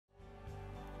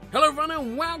Hello everyone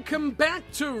and welcome back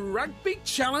to Rugby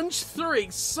Challenge 3.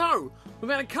 So, we've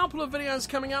had a couple of videos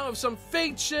coming out with some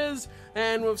features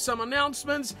and with some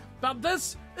announcements, but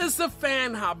this is the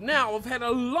FanHub. Now, I've had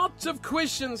a lot of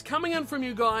questions coming in from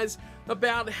you guys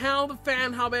about how the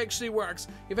FanHub actually works.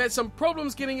 You've had some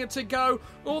problems getting it to go,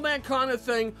 all that kind of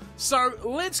thing. So,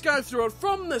 let's go through it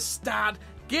from the start,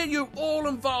 get you all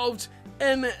involved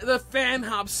in the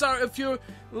FanHub. So if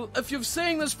you're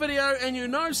seeing this video and you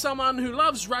know someone who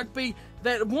loves rugby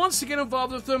that wants to get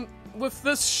involved with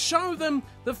this, show them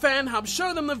the FanHub,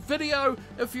 show them the video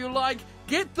if you like,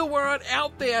 get the word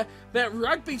out there that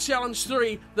Rugby Challenge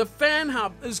 3, the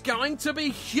FanHub, is going to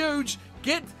be huge.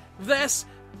 Get this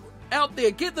out there,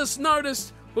 get this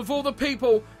noticed with all the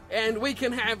people, and we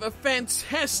can have a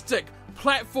fantastic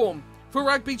platform for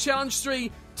Rugby Challenge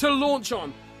 3 to launch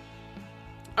on.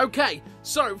 Okay,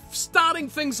 so starting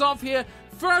things off here,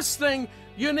 first thing,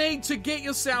 you need to get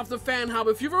yourself the FanHub.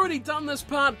 If you've already done this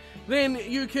part, then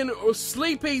you can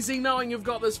sleep easy knowing you've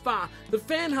got this far. The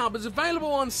FanHub is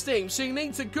available on Steam, so you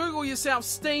need to Google yourself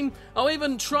Steam. I'll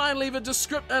even try and leave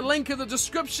a link in the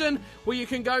description where you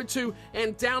can go to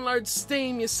and download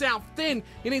Steam yourself. Then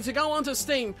you need to go onto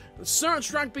Steam,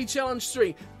 search Rugby Challenge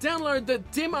 3, download the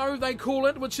demo, they call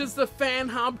it, which is the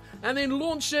FanHub, and then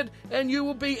launch it, and you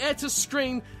will be at a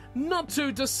screen not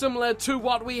too dissimilar to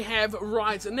what we have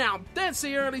right now. That's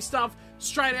the early stuff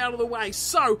straight out of the way.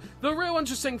 So, the real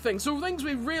interesting things, the things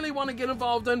we really want to get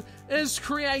involved in is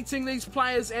creating these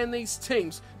players and these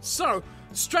teams. So,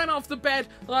 straight off the bat,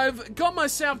 I've got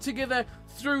myself together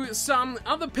through some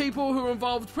other people who are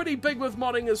involved pretty big with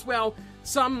modding as well.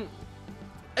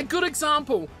 A good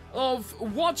example of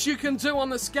what you can do on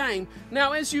this game.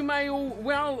 Now, as you may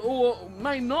or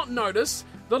may not notice,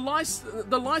 the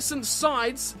licensed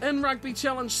sides in Rugby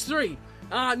Challenge 3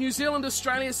 New Zealand,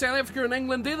 Australia, South Africa and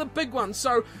England, they're the big ones.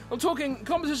 So I'm talking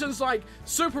competitions like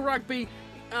Super Rugby,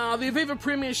 the Aviva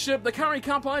Premiership, the Curry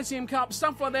Cup, ICM Cup,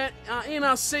 stuff like that,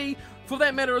 NRC for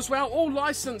that matter as well, all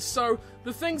licensed. So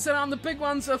the things that are the big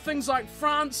ones are things like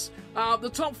France, the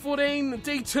Top 14, the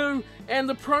D2 and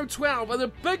the Pro 12 are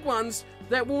the big ones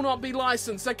that will not be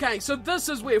licensed. Okay, so this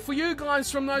is where, for you guys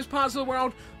from those parts of the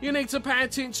world, you need to pay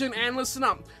attention and listen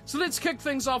up. So let's kick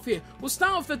things off here. We'll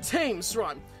start with the teams,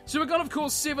 right? So we've got, of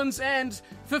course, 7s and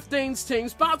 15s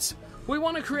teams, but we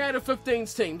want to create a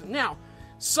 15s team. Now,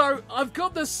 so I've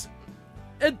got this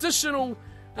additional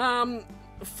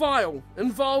file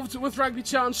involved with Rugby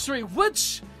Challenge 3,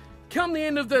 which, come the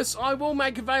end of this, I will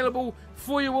make available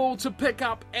for you all to pick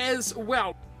up as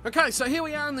well. Okay, so here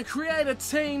we are in the creator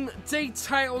team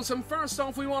details, and first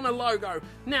off we want a logo.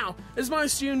 Now, as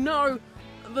most of you know,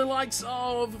 the likes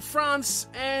of France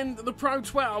and the Pro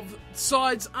 12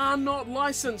 sides are not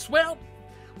licensed. Well,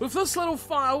 with this little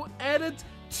file added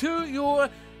to your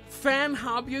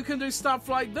FanHub, you can do stuff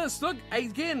like this. Look,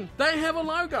 again, they have a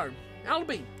logo.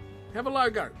 Albi have a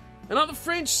logo. Another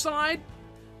French side,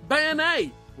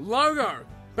 Bayonnais, logo.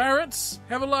 Barrett's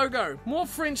have a logo. More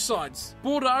French sides.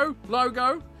 Bordeaux,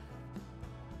 logo.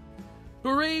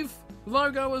 Bereave,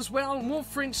 logo as well. More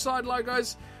French side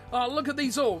logos. Look at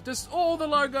these all. Just all the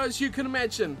logos you can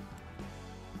imagine.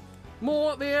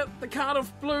 More there. The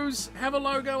Cardiff Blues have a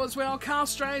logo as well.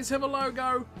 Castres have a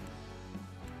logo.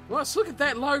 Well, let's look at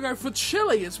that logo for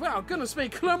Chile as well. Goodness me.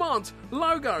 Clermont,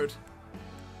 logoed.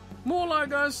 More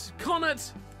logos.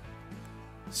 Connacht.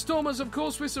 Stormers, of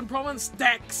course. Western Province.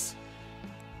 Dax.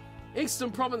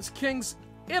 Eastern Province Kings,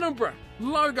 Edinburgh,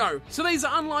 logo. So these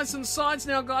are unlicensed sides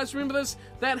now, guys, remember this,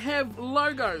 that have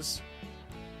logos.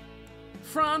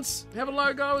 France have a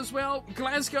logo as well.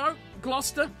 Glasgow,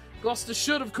 Gloucester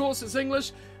should, of course, it's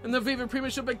English in the Aviva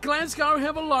Premiership, but Glasgow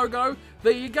have a logo.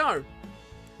 There you go.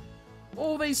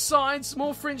 All these sides,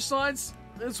 more French sides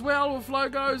as well with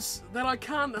logos that I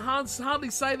can't hardly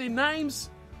say their names.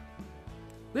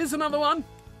 There's another one.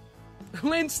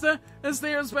 Leinster is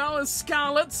there as well as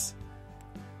Scarlets.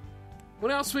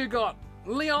 What else we got?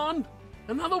 Lyon,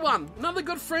 another one, another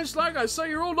good French logo. So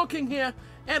you're all looking here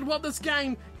at what this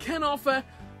game can offer.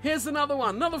 Here's another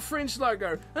one, another French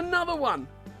logo, another one.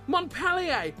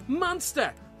 Montpellier,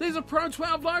 Munster. These are Pro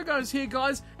 12 logos here,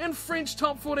 guys, and French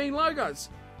Top 14 logos.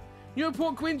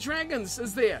 Newport Gwent Dragons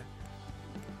is there.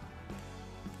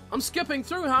 I'm skipping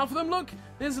through half of them. Look,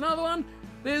 there's another one.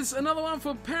 There's another one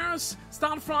for Paris,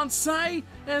 Stade Francais,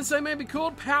 as they may be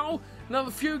called, PAL. Another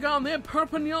few going there.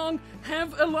 Perpignan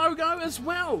have a logo as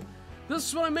well. This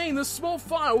is what I mean. This small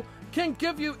file can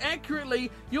give you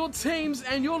accurately your teams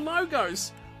and your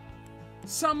logos.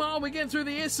 Somehow we get through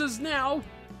the S's now.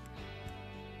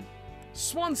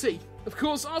 Swansea, of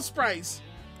course, Ospreys.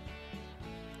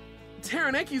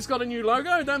 Taranaki's got a new logo.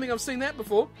 I don't think I've seen that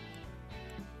before.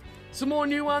 Some more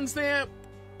new ones there.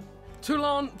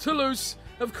 Toulon, Toulouse,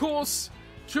 of course,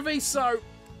 Treviso,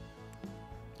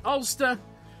 Ulster.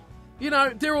 You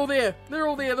know, they're all there. They're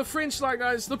all there. The French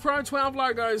logos, the Pro 12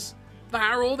 logos, they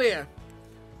are all there.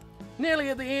 Nearly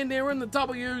at the end there in the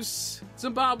W's,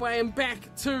 Zimbabwe, and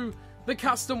back to the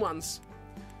custom ones.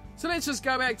 So let's just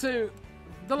go back to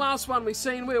the last one we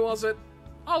seen. Where was it?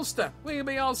 Ulster. Where can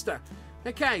be Ulster?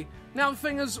 Okay, now the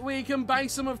thing is we can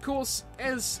base them, of course,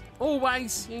 as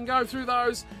always. You can go through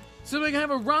those. So we can have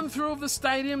a run through of the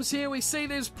stadiums here. We see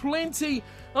there's plenty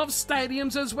of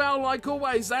stadiums as well, like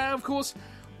always. They are, of course,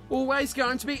 always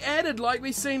going to be added, like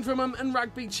we've seen from them in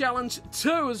Rugby Challenge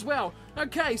 2 as well.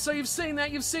 Okay, so you've seen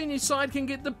that. You've seen your side can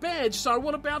get the badge. So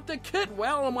what about the kit?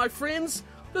 Well, my friends,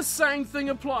 the same thing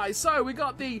applies. So we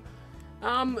got the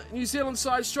New Zealand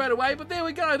side straight away, but there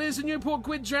we go. There's the Newport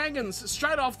Gwent Dragons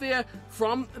straight off there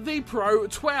from the Pro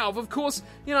 12. Of course,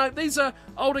 you know, these are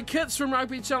older kits from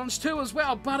Rugby Challenge 2 as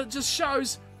well, but it just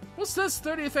shows, what's this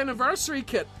 30th anniversary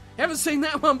kit? Haven't seen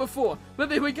that one before, but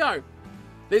there we go.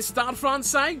 There's Stade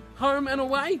Francais, home and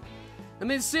away,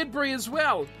 and there's Sudbury as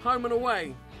well, home and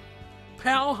away.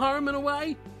 Pau, home and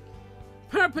away.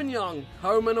 Perpignan,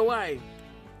 home and away.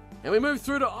 And we move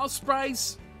through to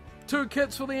Ospreys, 2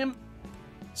 kits for them.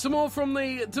 Some more from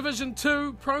the Division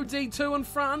 2, Pro D2 in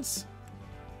France.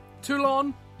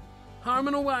 Toulon, home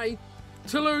and away.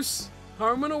 Toulouse,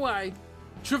 home and away.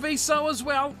 Treviso as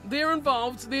well, they're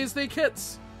involved. There's their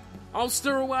kits.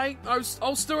 Ulster away,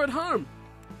 Ulster at home.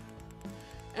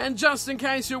 And just in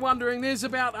case you're wondering, there's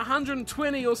about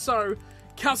 120 or so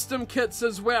custom kits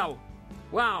as well.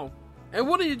 Wow. And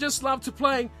wouldn't you just love to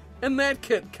play in that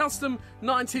kit? Custom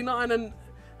 99 and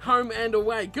home and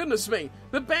away. Goodness me.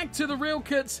 But back to the real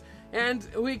kits, and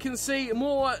we can see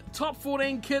more top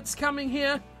 14 kits coming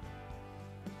here.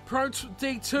 Pro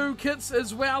D2 kits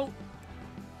as well.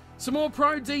 Some more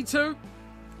Pro D2.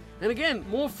 And again,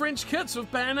 more French kits with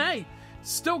Band A.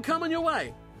 Still coming your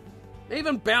way.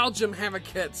 Even Belgium have a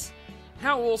kit.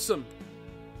 How awesome.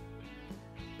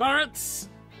 Barrett's,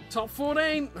 top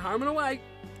 14, home and away.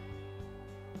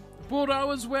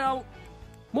 Bordeaux as well.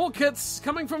 More kits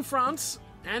coming from France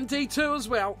and D2 as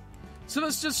well. So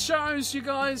this just shows you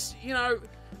guys, you know,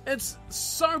 it's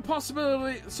so possible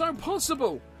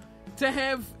to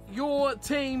have your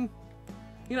team,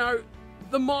 you know,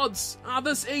 the mods are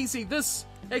this easy, this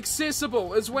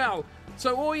accessible as well.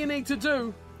 So all you need to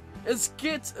do is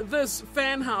get this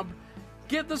FanHub,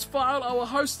 get this file. I will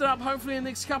host it up hopefully in the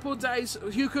next couple of days.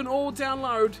 You can all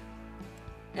download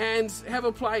and have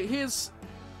a play. Here's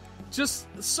just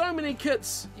so many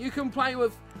kits you can play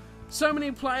with, so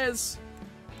many players,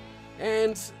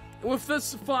 and with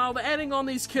this file, adding on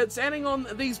these kits, adding on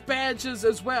these badges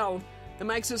as well, it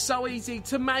makes it so easy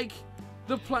to make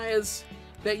the players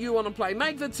that you want to play,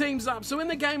 make the teams up, so when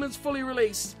the game is fully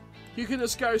released, you can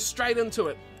just go straight into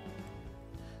it.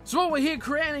 So while we're here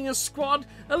creating a squad,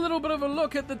 a little bit of a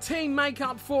look at the team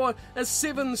makeup for a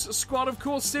sevens squad. Of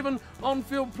course, 7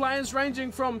 on-field players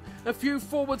ranging from a few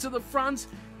forwards at the front.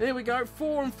 There we go,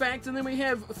 4 in fact, and then we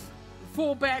have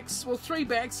 4 backs, well 3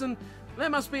 backs, and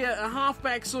that must be a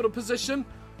half-back sort of position.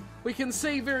 We can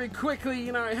see very quickly,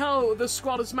 you know, how the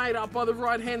squad is made up by the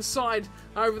right-hand side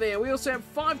over there. We also have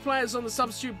 5 players on the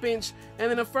substitute bench,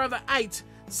 and then a further 8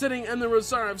 sitting in the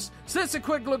reserves. So that's a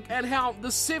quick look at how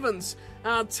the sevens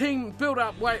team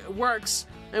build-up works,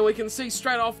 and we can see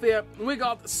straight off there we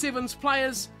got sevens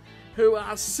players who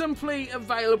are simply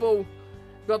available.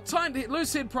 We've got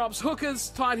loose head props, hookers,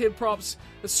 tight head props,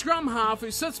 a scrum half who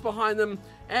sits behind them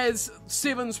as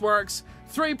sevens works.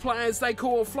 3 players they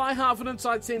call fly half, an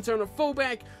inside centre, and a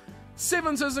fullback.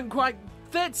 Sevens isn't quite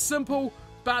that simple,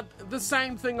 but the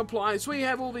same thing applies. We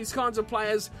have all these kinds of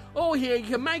players all here. You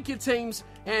can make your teams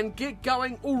and get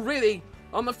going already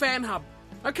on the FanHub.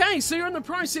 Okay, so you're in the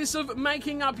process of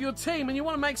making up your team and you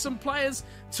want to make some players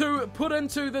to put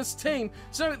into this team.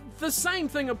 So the same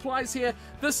thing applies here.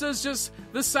 This is just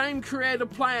the same create a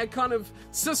player kind of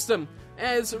system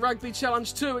as Rugby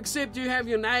Challenge 2, except you have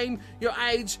your name, your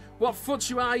age, what foot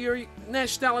you are, your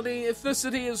nationality,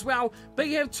 ethnicity as well. But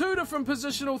you have 2 different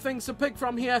positional things to pick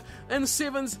from here in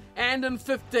 7s and in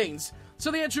 15s.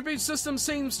 So the attribute system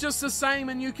seems just the same,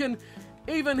 and you can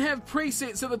even have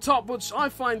presets at the top, which I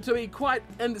find to be quite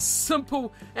a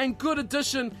simple and good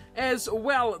addition as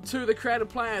well to the create a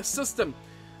player system.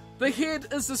 The head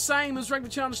is the same as Rugby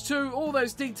Challenge 2, all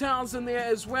those details in there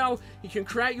as well. You can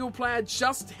create your player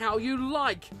just how you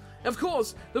like. Of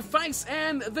course, the face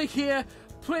and the hair,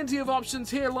 plenty of options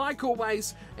here like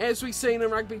always, as we've seen in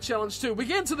Rugby Challenge 2. We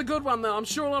get to the good one though. I'm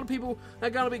sure a lot of people are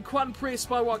going to be quite impressed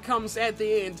by what comes at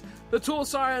the end. The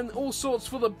torso and all sorts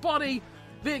for the body.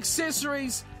 the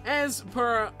accessories as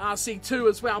per RC2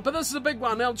 as well. But this is a big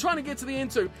one. Now, I'm trying to get to the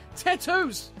end too.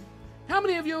 Tattoos. How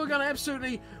many of you are going to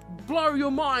absolutely blow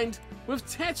your mind with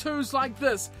tattoos like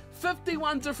this?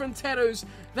 51 different tattoos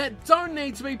that don't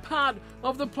need to be part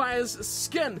of the player's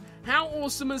skin. How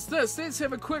awesome is this? Let's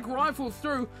have a quick rifle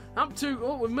through up to,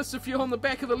 oh, we've missed a few on the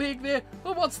back of the leg there.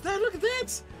 Oh, what's that? Look at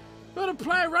that. Got a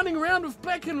player running around with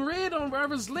black and red on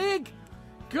over his leg.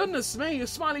 Goodness me, a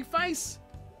smiley face.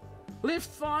 Left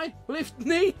thigh, left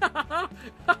knee.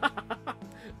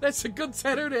 That's a good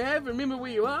tattoo to have. Remember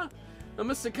where you are. I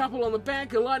missed a couple on the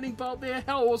back, a lightning bolt there.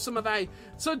 How awesome are they?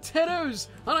 So tattoos.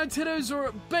 I know tattoos are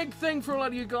a big thing for a lot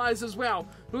of you guys as well.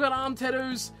 We've got arm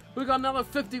tattoos. We've got another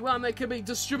 51 that can be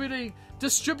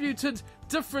distributed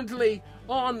differently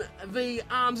on the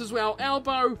arms as well.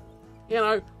 Elbow, you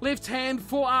know, left hand,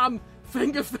 forearm,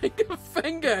 finger, finger,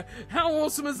 finger. How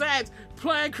awesome is that?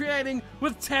 Player creating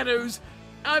with tattoos.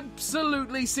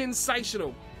 Absolutely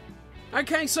sensational.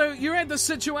 Okay, so you're at the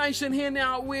situation here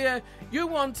now where you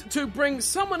want to bring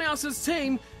someone else's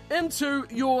team into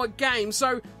your game.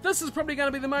 So this is probably going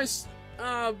to be the most,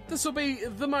 this will be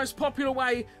the most popular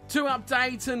way to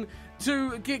update and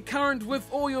to get current with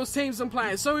all your teams and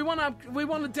players. So we want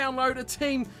to download a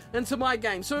team into my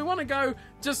game. So we want to go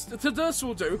just to this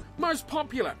will do, most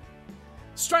popular.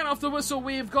 Straight off the whistle,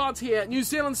 we've got here New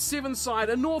Zealand 7 side,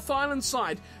 a North Island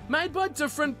side, made by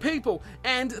different people,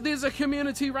 and there's a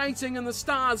community rating in the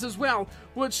stars as well,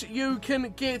 which you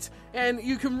can get and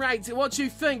you can rate what you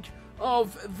think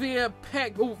of their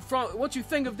pack, or what you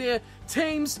think of their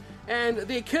teams and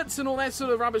their kits and all that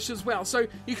sort of rubbish as well. So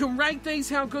you can rate these,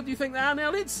 how good you think they are.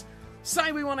 Now let's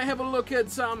say we want to have a look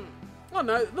at, I don't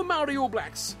know, the Māori All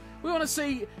Blacks. We want to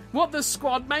see what this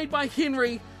squad made by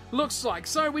Henry looks like.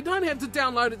 So we don't have to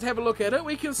download it to have a look at it.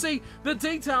 We can see the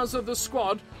details of the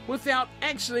squad without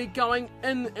actually going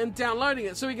in and downloading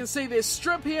it. So we can see their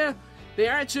strip here,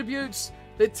 their attributes,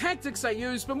 the tactics they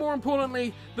use, but more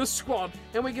importantly, the squad.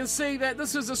 And we can see that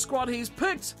this is a squad he's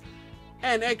picked,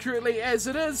 and accurately as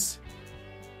it is,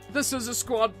 this is a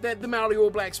squad that the Māori All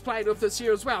Blacks played with this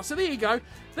year as well. So there you go.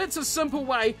 That's a simple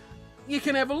way you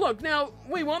can have a look. Now,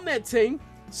 we want that team,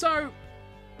 so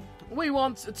we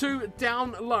want to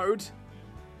download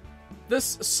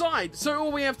this side. So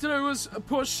all we have to do is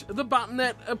push the button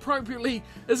that appropriately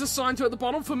is assigned to at the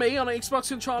bottom. For me, on an Xbox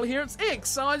controller here, it's X.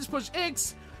 So I just push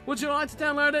X. Would you like to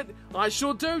download it? I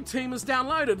sure do. Team is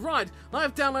downloaded. Right,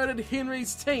 I've downloaded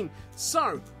Henry's team.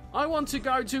 So I want to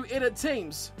go to edit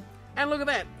teams. And look at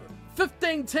that.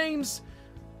 15 teams.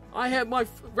 I have my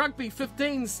Rugby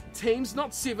 15s teams,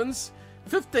 not 7s.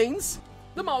 15s.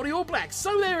 The Māori All Blacks.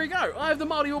 So there we go. I have the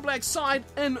Māori All Blacks side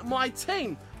in my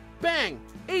team. Bang.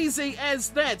 Easy as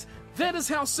that. That is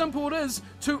how simple it is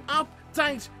to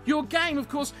update your game. Of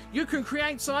course, you can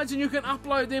create sides and you can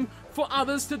upload them for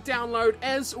others to download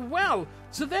as well.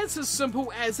 So that's as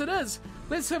simple as it is.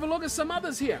 Let's have a look at some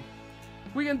others here.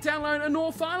 We can download a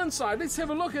North Island side. Let's have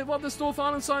a look at what this North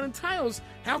Island side entails.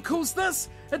 How cool's this?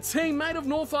 A team made of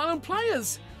North Island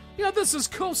players. You know, this is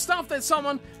cool stuff that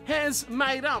someone has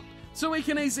made up. So we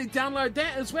can easily download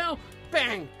that as well.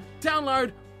 Bang!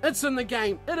 Download. It's in the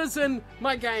game. It is in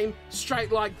my game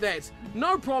straight like that.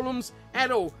 No problems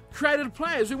at all. Created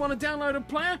players. We want to download a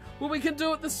player? Well, we can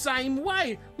do it the same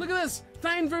way. Look at this.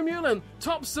 Dane Vermeulen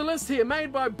tops the list here,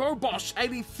 made by Bobosh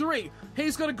 83.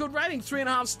 He's got a good rating,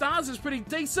 3.5 stars. It's pretty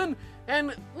decent.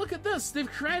 And look at this. They've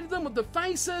created them with the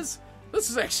faces. This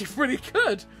is actually pretty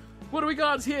good. What do we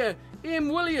got here? M.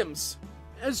 Williams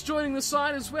is joining the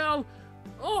side as well.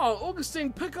 Oh,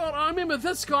 Augustine Pickard. I remember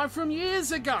this guy from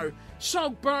years ago.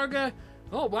 Schalkberger.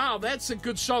 Oh, wow, that's a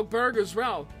good Schalkberger as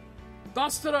well.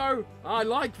 Bustero. I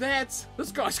like that.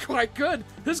 This guy's quite good.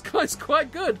 This guy's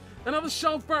quite good. Another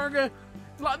Schalkberger.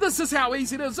 Like, this is how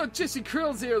easy it is. Look, Jesse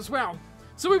Krill's here as well.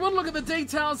 So we want to look at the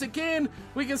details again.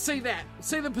 We can see that.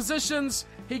 See the positions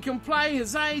he can play,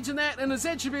 his age and that, and his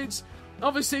attributes.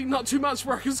 Obviously, not too much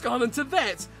work has gone into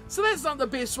that. So that's not the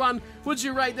best one. Would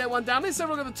you rate that one down? Let's have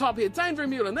a look at the top here. Dane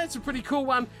Vermeulen, that's a pretty cool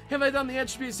one. Have they done the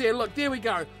attributes here? Look, there we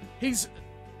go. He's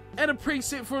at a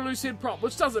preset for a loose head prop,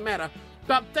 which doesn't matter.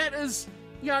 But that is,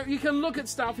 you know, you can look at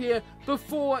stuff here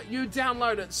before you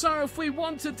download it. So if we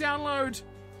want to download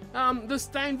this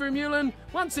Dane Vermeulen,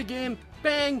 once again,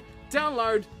 bang,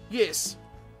 download, yes.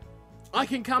 I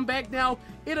can come back now,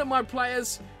 edit my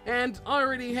players, and I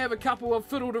already have a couple I've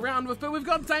fiddled around with, but we've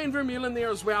got Dane Vermeulen there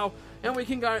as well, and we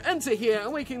can go into here,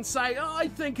 and we can say, oh, I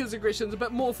think his aggression's a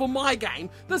bit more for my game.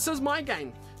 This is my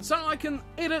game. So I can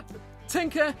edit,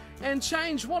 tinker, and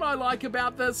change what I like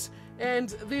about this, and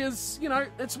there's,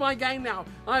 it's my game now.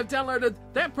 I've downloaded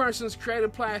that person's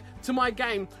created player to my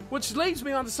game, which leads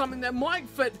me on to something that might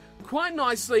fit quite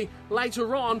nicely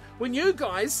later on when you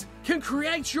guys can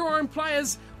create your own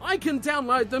players. I can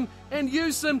download them and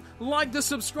use them like the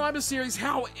subscriber series.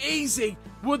 How easy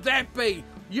would that be?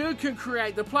 You can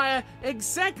create the player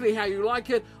exactly how you like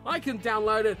it. I can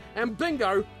download it, and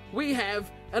bingo, we have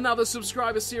another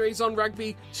subscriber series on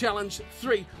Rugby Challenge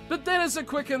 3. But that is a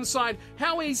quick insight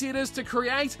how easy it is to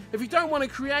create. If you don't want to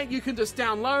create, you can just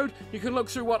download. You can look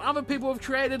through what other people have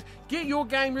created, get your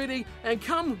game ready, and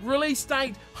come release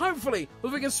date, hopefully,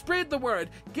 if we can spread the word,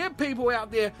 get people out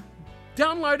there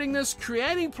downloading this,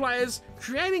 creating players,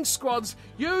 creating squads,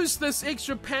 use this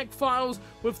extra pack files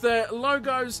with the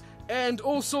logos and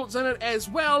all sorts in it as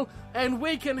well, and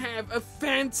we can have a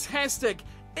fantastic,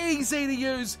 easy to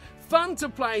use, fun to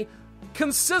play,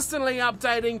 consistently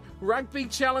updating Rugby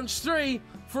Challenge 3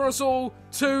 for us all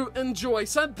to enjoy.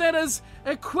 So that is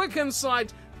a quick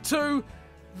insight to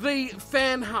the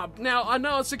FanHub. Now, I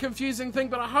know it's a confusing thing,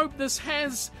 but I hope this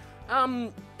has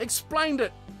explained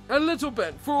it a little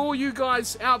bit for all you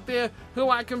guys out there who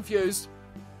are confused.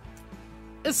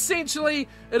 Essentially,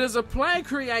 it is a player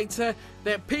creator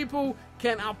that people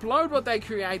can upload what they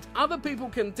create, other people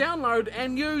can download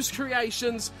and use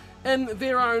creations in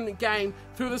their own game.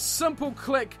 Through the simple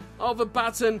click of a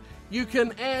button, you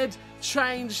can add,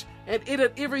 change, and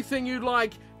edit everything you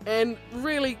like, and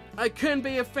really, it can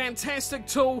be a fantastic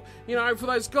tool. For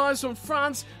those guys from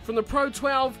France, from the Pro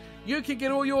 12, you can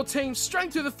get all your teams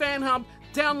straight to the FanHub,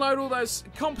 download all those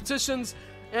competitions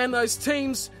and those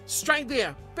teams straight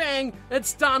there. Bang,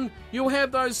 it's done. You'll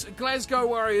have those Glasgow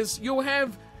Warriors, you'll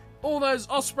have all those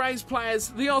Ospreys players,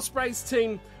 the Ospreys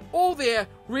team, all there,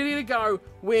 ready to go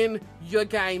when your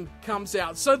game comes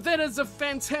out. So that is a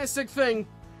fantastic thing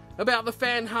about the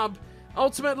FanHub.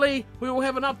 Ultimately, we will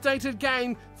have an updated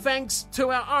game thanks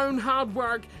to our own hard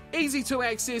work, easy to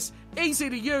access, easy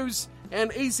to use,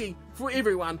 and easy for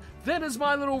everyone. That is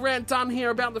my little rant done here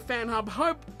about the FanHub.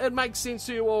 Hope it makes sense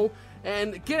to you all.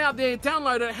 And get out there,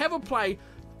 download it, have a play,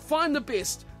 find the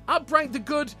best, upgrade the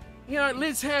good.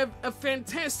 Let's have a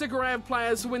fantastic array of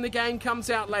players when the game comes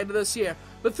out later this year.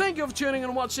 But thank you for tuning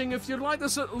and watching. If you'd like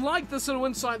this little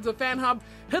insight to the FanHub,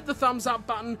 hit the thumbs up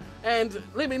button and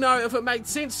let me know if it made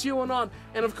sense to you or not.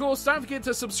 And of course, don't forget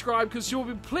to subscribe, because there will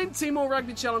be plenty more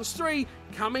Rugby Challenge 3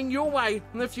 coming your way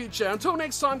in the future. Until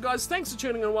next time, guys, thanks for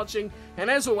tuning and watching. And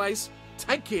as always,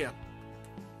 take care.